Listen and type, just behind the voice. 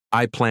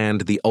I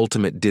planned the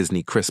ultimate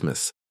Disney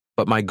Christmas,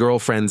 but my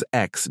girlfriend's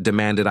ex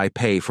demanded I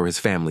pay for his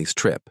family's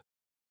trip.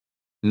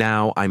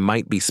 Now I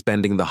might be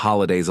spending the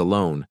holidays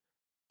alone.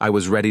 I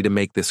was ready to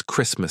make this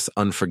Christmas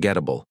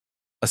unforgettable.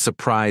 A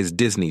surprise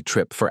Disney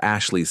trip for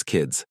Ashley's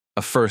kids,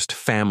 a first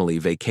family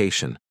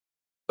vacation.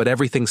 But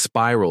everything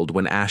spiraled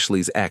when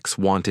Ashley's ex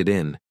wanted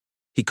in.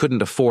 He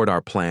couldn't afford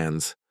our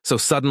plans, so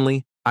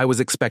suddenly I was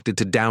expected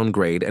to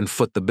downgrade and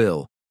foot the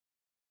bill.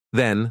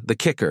 Then, the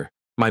kicker,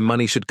 my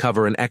money should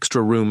cover an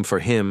extra room for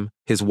him,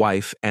 his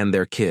wife, and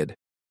their kid.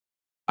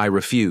 I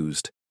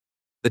refused.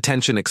 The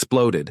tension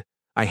exploded.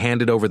 I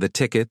handed over the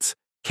tickets,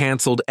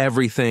 canceled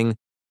everything,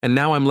 and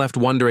now I'm left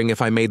wondering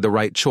if I made the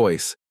right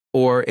choice,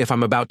 or if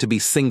I'm about to be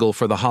single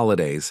for the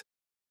holidays.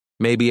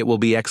 Maybe it will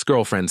be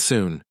ex-girlfriend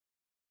soon.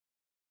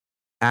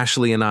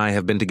 Ashley and I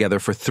have been together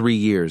for 3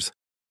 years.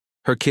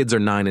 Her kids are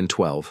 9 and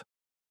 12.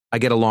 I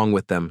get along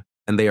with them,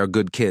 and they are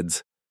good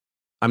kids.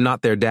 I'm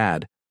not their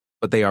dad,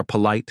 but they are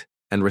polite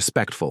and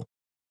respectful.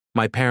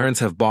 My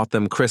parents have bought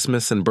them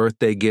Christmas and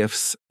birthday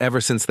gifts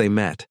ever since they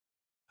met.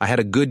 I had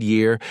a good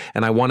year,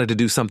 and I wanted to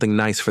do something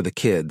nice for the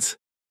kids.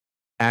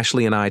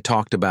 Ashley and I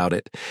talked about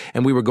it,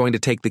 and we were going to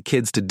take the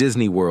kids to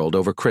Disney World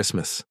over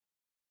Christmas.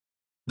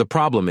 The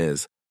problem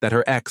is that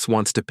her ex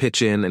wants to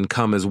pitch in and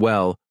come as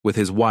well with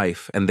his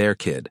wife and their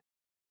kid.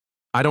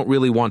 I don't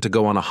really want to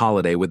go on a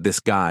holiday with this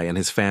guy and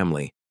his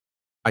family.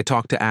 I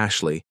talked to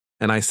Ashley,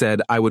 and I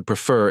said I would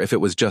prefer if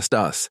it was just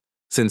us,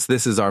 since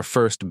this is our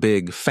first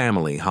big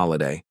family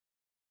holiday.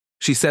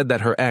 She said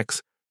that her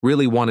ex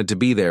really wanted to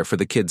be there for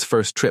the kids'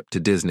 first trip to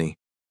Disney.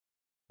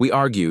 We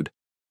argued,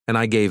 and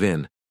I gave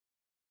in.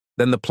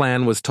 Then the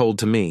plan was told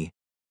to me.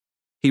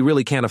 He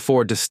really can't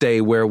afford to stay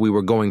where we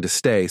were going to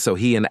stay, so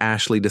he and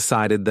Ashley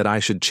decided that I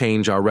should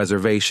change our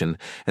reservation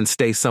and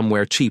stay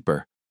somewhere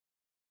cheaper.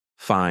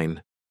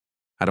 Fine.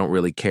 I don't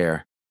really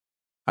care.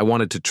 I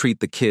wanted to treat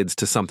the kids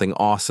to something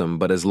awesome,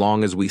 but as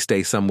long as we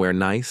stay somewhere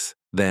nice,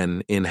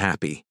 then in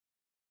happy.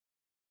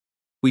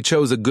 We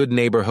chose a good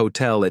neighbor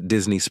hotel at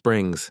Disney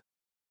Springs.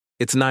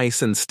 It's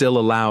nice and still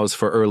allows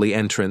for early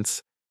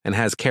entrance and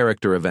has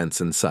character events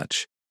and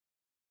such.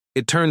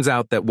 It turns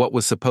out that what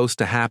was supposed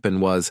to happen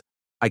was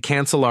I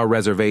cancel our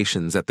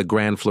reservations at the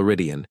Grand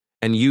Floridian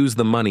and use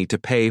the money to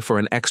pay for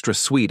an extra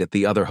suite at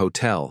the other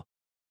hotel.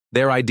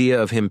 Their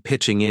idea of him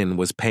pitching in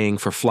was paying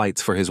for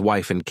flights for his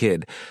wife and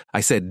kid.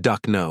 I said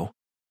duck no.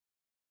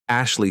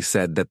 Ashley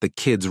said that the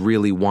kids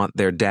really want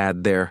their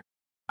dad there.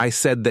 I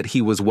said that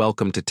he was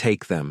welcome to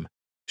take them.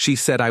 She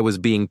said I was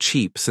being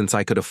cheap since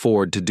I could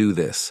afford to do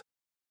this.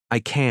 I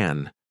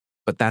can,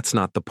 but that's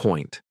not the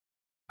point.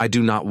 I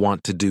do not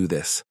want to do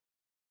this.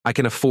 I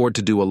can afford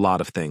to do a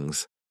lot of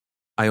things.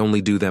 I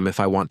only do them if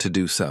I want to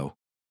do so.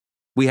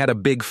 We had a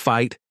big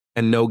fight,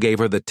 and No gave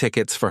her the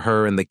tickets for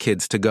her and the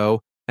kids to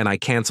go, and I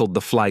canceled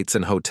the flights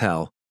and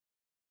hotel.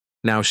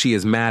 Now she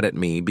is mad at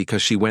me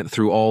because she went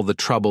through all the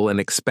trouble and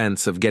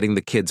expense of getting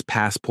the kids'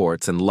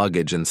 passports and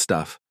luggage and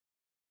stuff.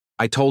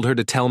 I told her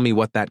to tell me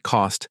what that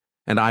cost,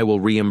 and I will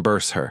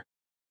reimburse her.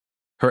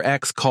 Her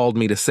ex called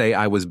me to say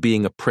I was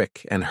being a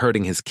prick and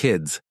hurting his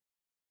kids.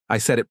 I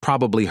said it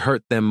probably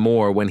hurt them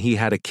more when he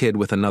had a kid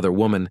with another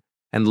woman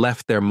and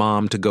left their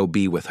mom to go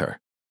be with her.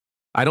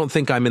 I don't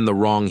think I'm in the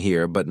wrong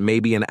here, but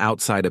maybe an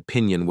outside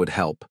opinion would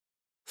help.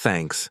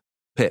 Thanks.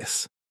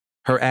 Piss.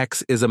 Her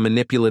ex is a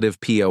manipulative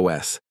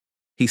POS.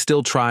 He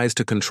still tries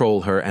to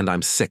control her, and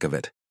I'm sick of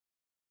it.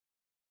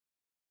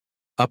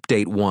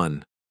 Update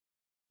 1.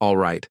 All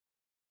right.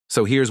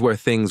 So here's where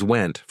things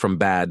went from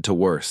bad to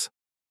worse.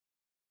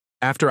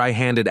 After I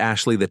handed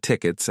Ashley the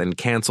tickets and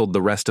canceled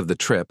the rest of the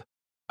trip,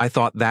 I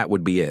thought that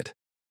would be it.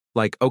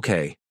 Like,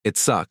 okay, it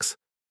sucks,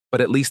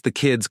 but at least the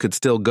kids could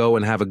still go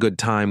and have a good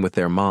time with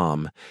their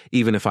mom,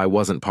 even if I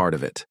wasn't part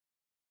of it.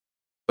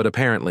 But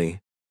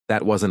apparently,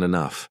 that wasn't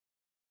enough.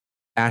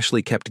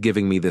 Ashley kept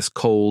giving me this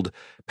cold,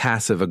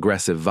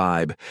 passive-aggressive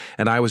vibe,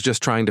 and I was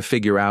just trying to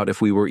figure out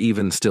if we were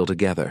even still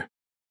together.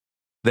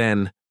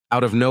 Then,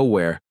 out of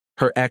nowhere,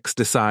 her ex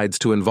decides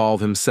to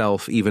involve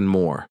himself even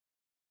more.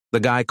 The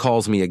guy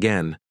calls me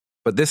again,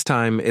 but this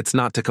time it's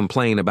not to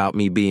complain about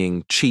me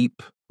being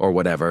cheap or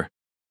whatever.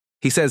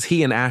 He says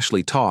he and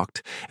Ashley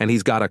talked, and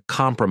he's got a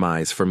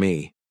compromise for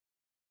me.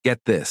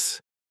 Get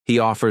this, he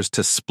offers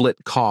to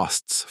split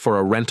costs for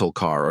a rental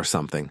car or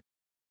something.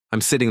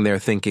 I'm sitting there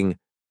thinking,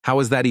 how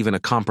is that even a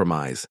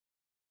compromise?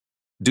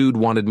 Dude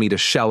wanted me to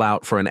shell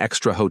out for an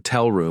extra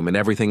hotel room and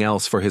everything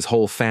else for his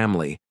whole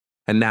family,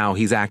 and now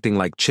he's acting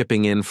like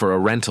chipping in for a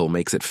rental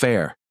makes it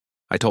fair.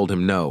 I told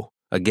him no,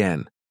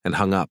 again, and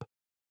hung up.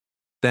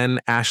 Then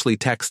Ashley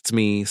texts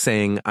me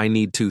saying I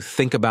need to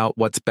think about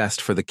what's best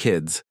for the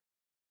kids.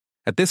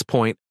 At this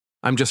point,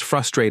 I'm just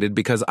frustrated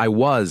because I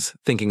was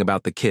thinking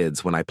about the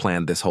kids when I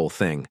planned this whole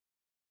thing.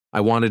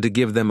 I wanted to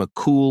give them a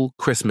cool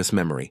Christmas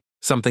memory,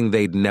 something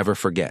they'd never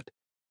forget.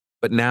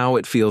 But now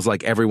it feels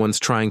like everyone's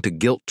trying to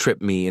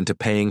guilt-trip me into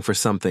paying for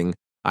something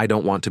I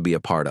don't want to be a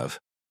part of.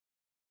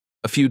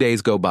 A few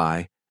days go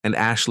by, and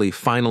Ashley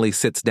finally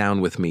sits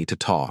down with me to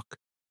talk.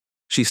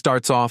 She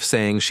starts off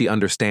saying she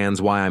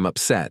understands why I'm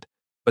upset,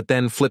 but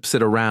then flips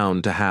it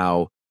around to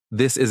how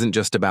this isn't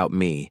just about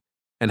me,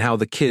 and how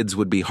the kids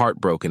would be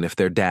heartbroken if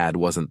their dad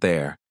wasn't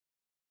there.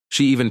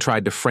 She even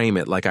tried to frame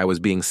it like I was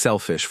being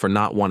selfish for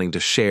not wanting to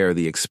share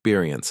the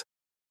experience.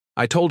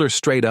 I told her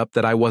straight up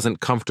that I wasn't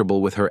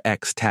comfortable with her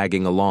ex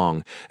tagging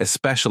along,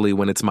 especially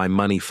when it's my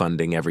money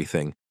funding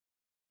everything.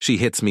 She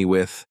hits me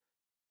with,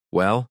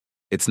 "Well,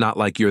 it's not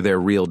like you're their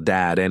real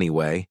dad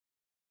anyway."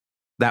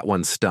 That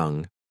one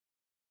stung.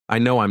 I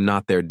know I'm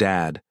not their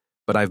dad,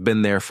 but I've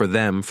been there for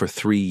them for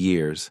 3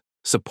 years,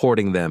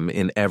 supporting them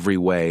in every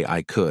way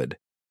I could.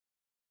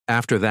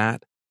 After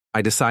that,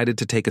 I decided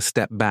to take a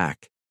step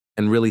back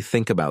and really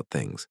think about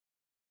things.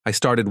 I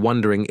started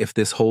wondering if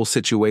this whole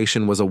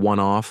situation was a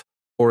one-off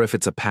or if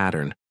it's a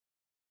pattern.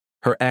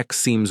 Her ex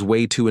seems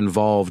way too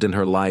involved in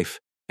her life,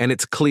 and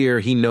it's clear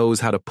he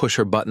knows how to push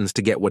her buttons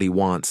to get what he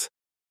wants.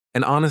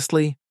 And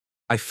honestly,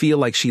 I feel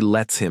like she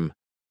lets him.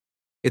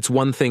 It's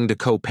one thing to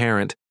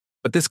co-parent,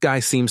 but this guy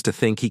seems to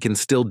think he can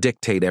still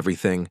dictate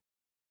everything.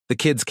 The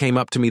kids came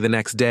up to me the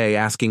next day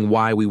asking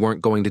why we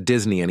weren't going to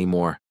Disney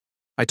anymore.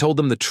 I told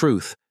them the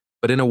truth,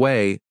 but in a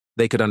way,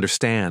 they could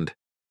understand.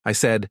 I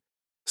said,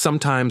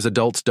 sometimes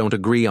adults don't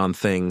agree on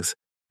things,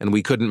 and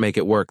we couldn't make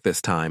it work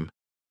this time.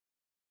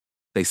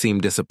 They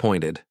seemed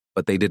disappointed,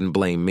 but they didn't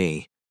blame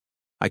me.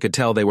 I could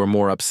tell they were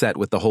more upset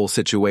with the whole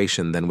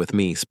situation than with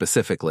me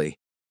specifically.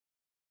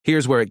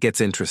 Here's where it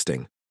gets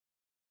interesting.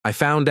 I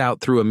found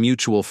out through a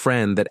mutual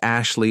friend that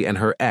Ashley and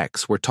her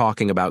ex were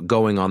talking about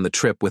going on the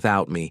trip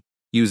without me,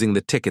 using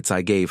the tickets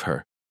I gave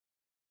her.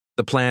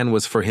 The plan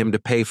was for him to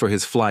pay for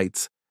his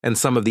flights and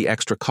some of the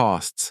extra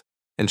costs,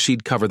 and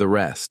she'd cover the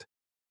rest.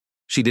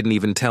 She didn't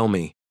even tell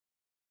me.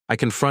 I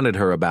confronted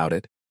her about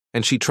it,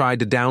 and she tried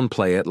to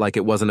downplay it like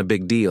it wasn't a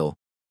big deal.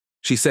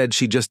 She said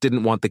she just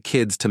didn't want the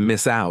kids to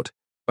miss out,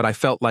 but I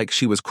felt like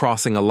she was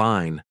crossing a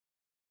line.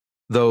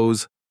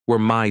 Those were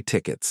my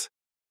tickets.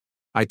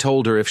 I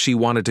told her if she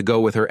wanted to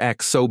go with her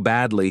ex so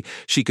badly,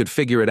 she could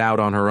figure it out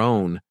on her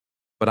own,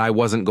 but I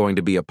wasn't going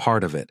to be a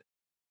part of it.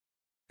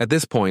 At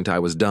this point, I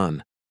was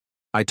done.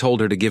 I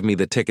told her to give me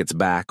the tickets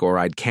back or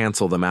I'd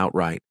cancel them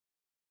outright.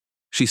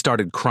 She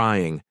started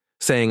crying,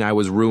 saying I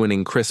was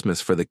ruining Christmas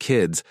for the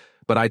kids,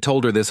 but I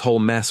told her this whole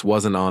mess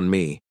wasn't on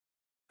me.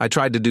 I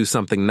tried to do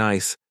something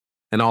nice,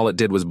 and all it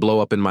did was blow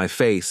up in my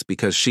face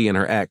because she and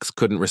her ex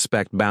couldn't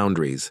respect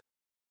boundaries.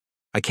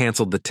 I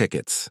canceled the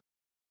tickets.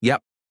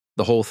 Yep,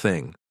 the whole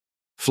thing.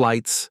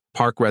 Flights,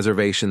 park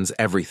reservations,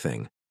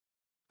 everything.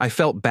 I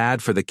felt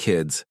bad for the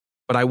kids,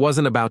 but I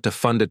wasn't about to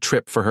fund a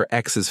trip for her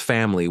ex's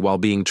family while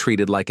being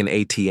treated like an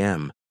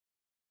ATM.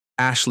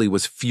 Ashley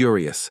was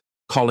furious,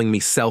 calling me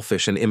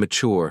selfish and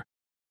immature,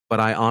 but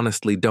I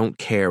honestly don't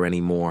care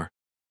anymore.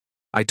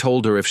 I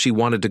told her if she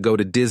wanted to go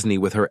to Disney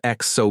with her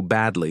ex so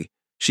badly,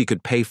 she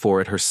could pay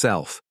for it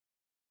herself.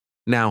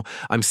 Now,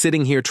 I'm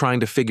sitting here trying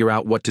to figure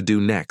out what to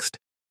do next.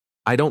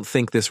 I don't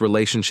think this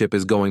relationship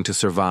is going to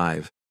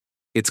survive.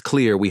 It's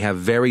clear we have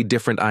very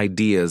different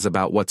ideas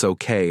about what's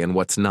okay and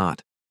what's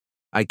not.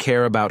 I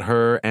care about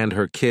her and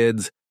her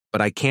kids,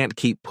 but I can't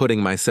keep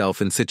putting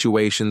myself in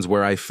situations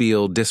where I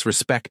feel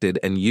disrespected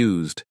and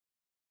used.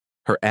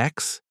 Her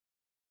ex?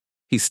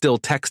 He's still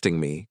texting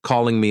me,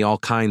 calling me all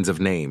kinds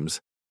of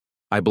names.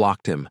 I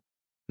blocked him,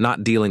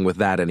 not dealing with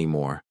that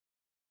anymore.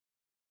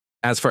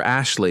 As for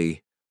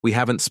Ashley, we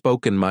haven't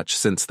spoken much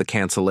since the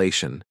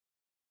cancellation.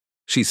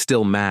 She's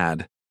still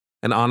mad,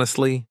 and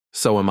honestly,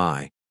 so am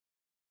I.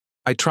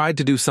 I tried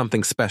to do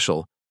something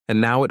special,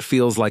 and now it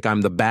feels like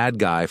I'm the bad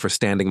guy for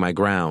standing my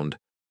ground.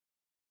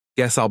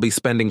 Guess I'll be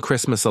spending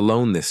Christmas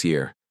alone this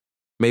year.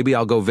 Maybe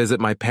I'll go visit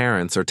my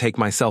parents or take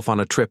myself on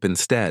a trip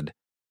instead.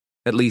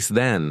 At least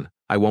then,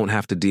 I won't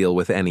have to deal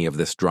with any of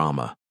this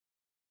drama.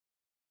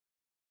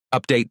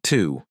 Update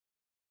 2.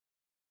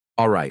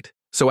 Alright,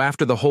 so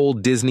after the whole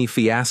Disney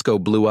fiasco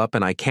blew up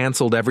and I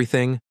canceled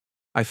everything,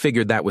 I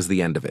figured that was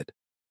the end of it.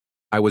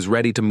 I was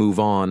ready to move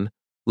on,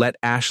 let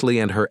Ashley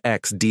and her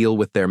ex deal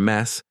with their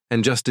mess,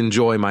 and just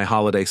enjoy my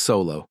holiday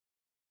solo.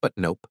 But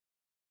nope.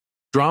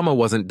 Drama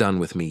wasn't done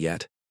with me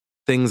yet.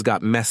 Things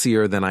got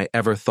messier than I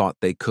ever thought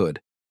they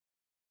could.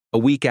 A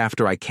week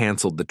after I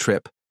canceled the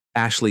trip,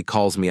 Ashley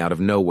calls me out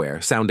of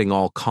nowhere, sounding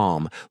all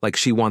calm, like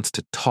she wants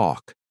to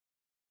talk.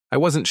 I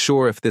wasn't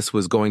sure if this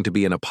was going to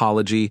be an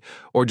apology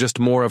or just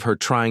more of her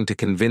trying to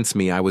convince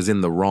me I was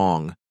in the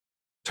wrong.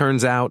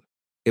 Turns out,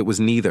 it was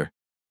neither.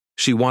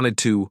 She wanted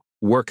to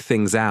work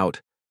things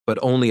out, but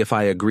only if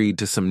I agreed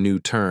to some new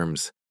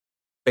terms.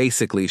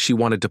 Basically, she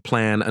wanted to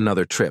plan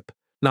another trip,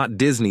 not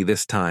Disney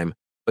this time,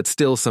 but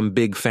still some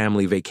big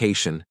family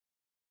vacation,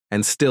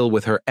 and still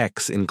with her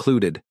ex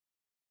included.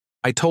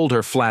 I told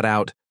her flat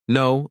out,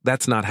 no,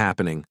 that's not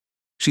happening.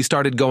 She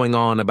started going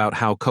on about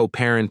how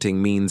co-parenting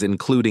means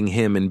including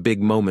him in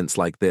big moments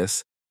like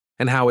this,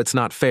 and how it's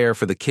not fair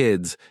for the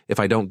kids if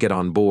I don't get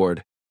on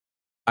board.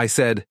 I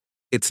said,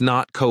 it's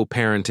not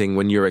co-parenting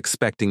when you're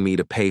expecting me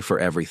to pay for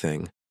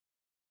everything.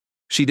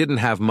 She didn't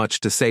have much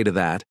to say to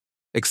that,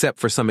 except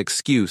for some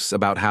excuse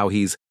about how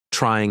he's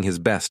trying his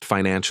best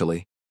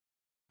financially.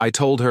 I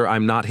told her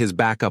I'm not his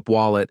backup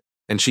wallet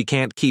and she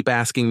can't keep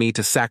asking me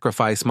to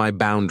sacrifice my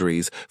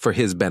boundaries for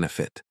his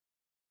benefit.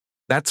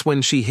 That's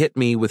when she hit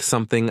me with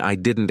something I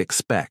didn't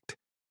expect.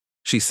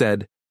 She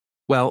said,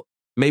 "Well,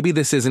 maybe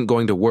this isn't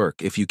going to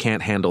work if you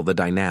can't handle the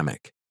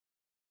dynamic."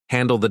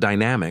 Handle the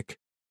dynamic?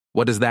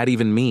 What does that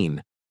even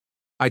mean?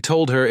 I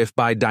told her if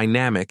by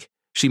dynamic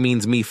she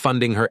means me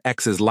funding her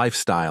ex's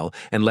lifestyle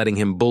and letting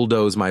him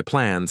bulldoze my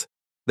plans,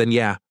 then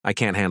yeah, I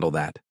can't handle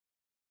that.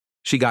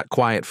 She got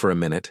quiet for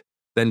a minute,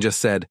 then just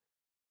said,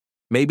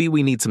 "Maybe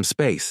we need some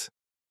space."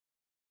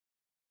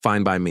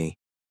 Fine by me.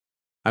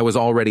 I was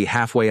already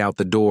halfway out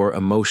the door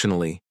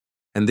emotionally,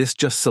 and this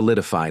just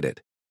solidified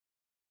it.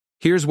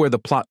 Here's where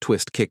the plot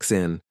twist kicks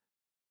in.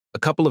 A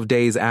couple of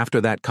days after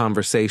that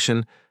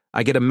conversation,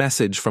 I get a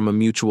message from a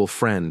mutual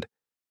friend.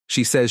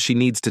 She says she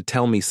needs to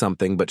tell me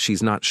something, but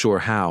she's not sure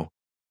how.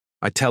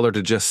 I tell her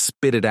to just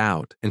spit it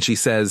out, and she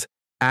says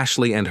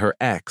Ashley and her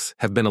ex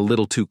have been a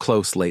little too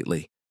close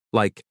lately.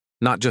 Like,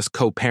 not just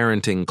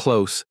co-parenting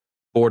close,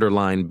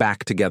 borderline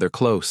back together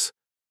close.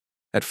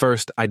 At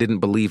first, I didn't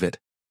believe it.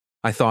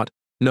 I thought,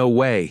 no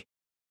way.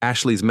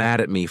 Ashley's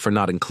mad at me for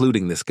not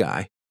including this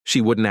guy.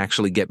 She wouldn't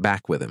actually get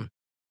back with him.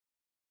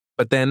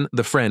 But then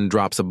the friend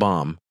drops a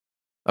bomb.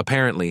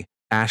 Apparently,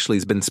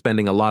 Ashley's been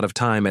spending a lot of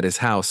time at his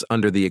house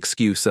under the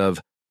excuse of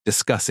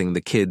discussing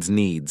the kids'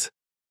 needs.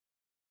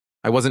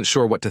 I wasn't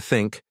sure what to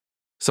think,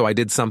 so I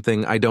did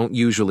something I don't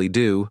usually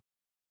do.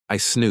 I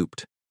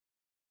snooped.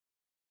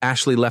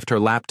 Ashley left her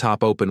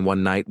laptop open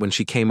one night when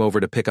she came over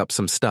to pick up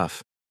some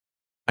stuff.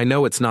 I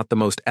know it's not the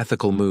most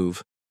ethical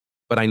move,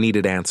 but I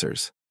needed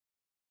answers.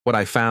 What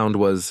I found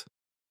was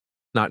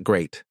not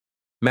great.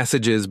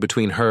 Messages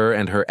between her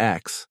and her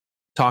ex,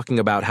 talking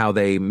about how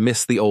they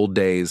miss the old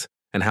days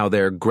and how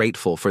they're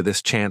grateful for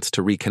this chance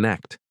to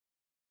reconnect.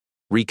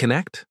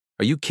 Reconnect?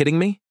 Are you kidding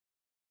me?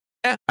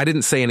 I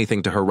didn't say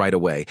anything to her right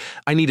away.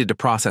 I needed to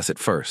process it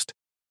first.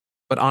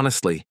 But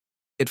honestly,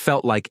 it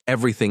felt like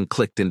everything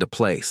clicked into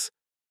place.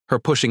 Her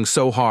pushing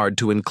so hard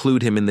to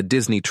include him in the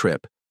Disney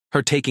trip,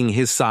 her taking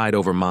his side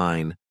over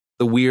mine,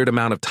 the weird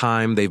amount of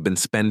time they've been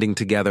spending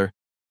together.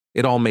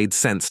 It all made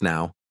sense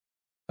now.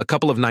 A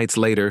couple of nights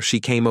later, she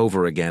came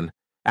over again,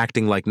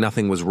 acting like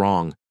nothing was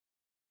wrong.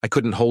 I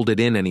couldn't hold it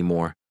in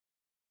anymore.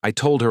 I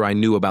told her I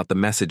knew about the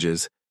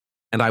messages,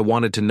 and I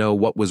wanted to know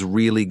what was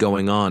really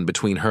going on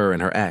between her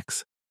and her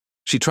ex.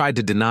 She tried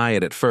to deny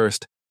it at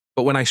first,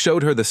 but when I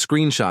showed her the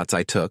screenshots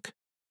I took,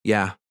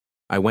 yeah,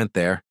 I went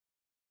there,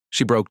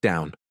 she broke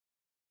down.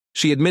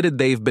 She admitted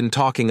they've been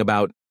talking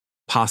about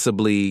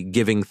possibly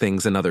giving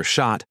things another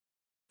shot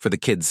for the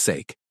kids'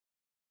 sake.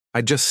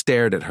 I just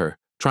stared at her,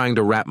 trying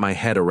to wrap my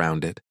head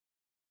around it.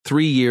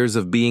 3 years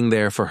of being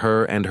there for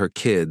her and her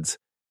kids,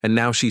 and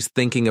now she's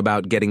thinking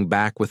about getting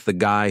back with the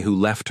guy who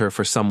left her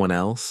for someone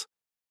else?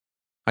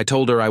 I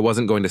told her I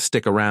wasn't going to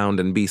stick around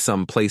and be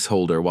some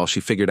placeholder while she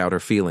figured out her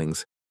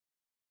feelings.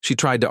 She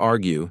tried to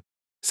argue,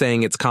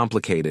 saying it's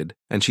complicated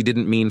and she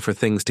didn't mean for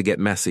things to get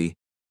messy,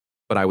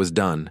 but I was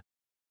done.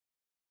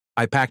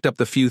 I packed up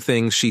the few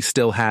things she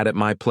still had at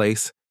my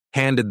place,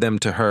 handed them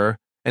to her,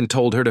 and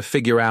told her to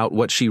figure out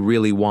what she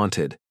really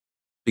wanted,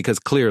 because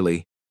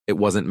clearly it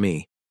wasn't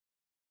me.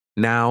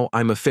 Now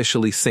I'm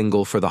officially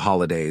single for the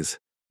holidays,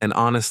 and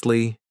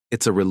honestly,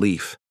 it's a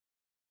relief.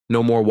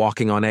 No more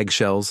walking on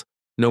eggshells,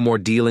 no more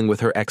dealing with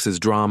her ex's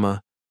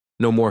drama,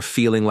 no more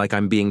feeling like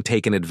I'm being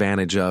taken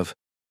advantage of.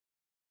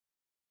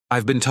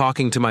 I've been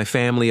talking to my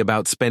family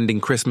about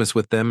spending Christmas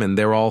with them, and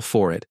they're all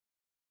for it.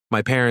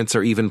 My parents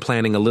are even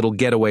planning a little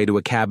getaway to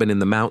a cabin in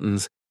the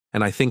mountains,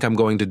 and I think I'm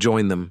going to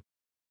join them.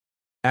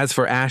 As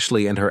for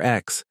Ashley and her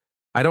ex,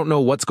 I don't know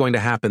what's going to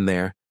happen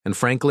there, and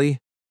frankly,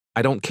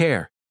 I don't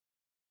care.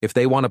 If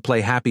they want to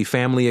play happy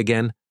family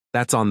again,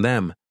 that's on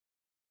them.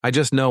 I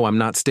just know I'm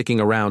not sticking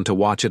around to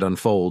watch it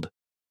unfold.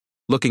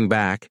 Looking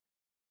back,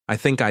 I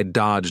think I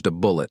dodged a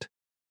bullet.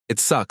 It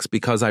sucks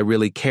because I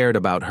really cared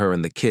about her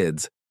and the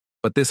kids,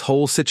 but this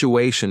whole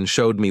situation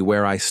showed me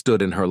where I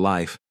stood in her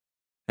life,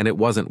 and it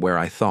wasn't where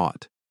I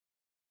thought.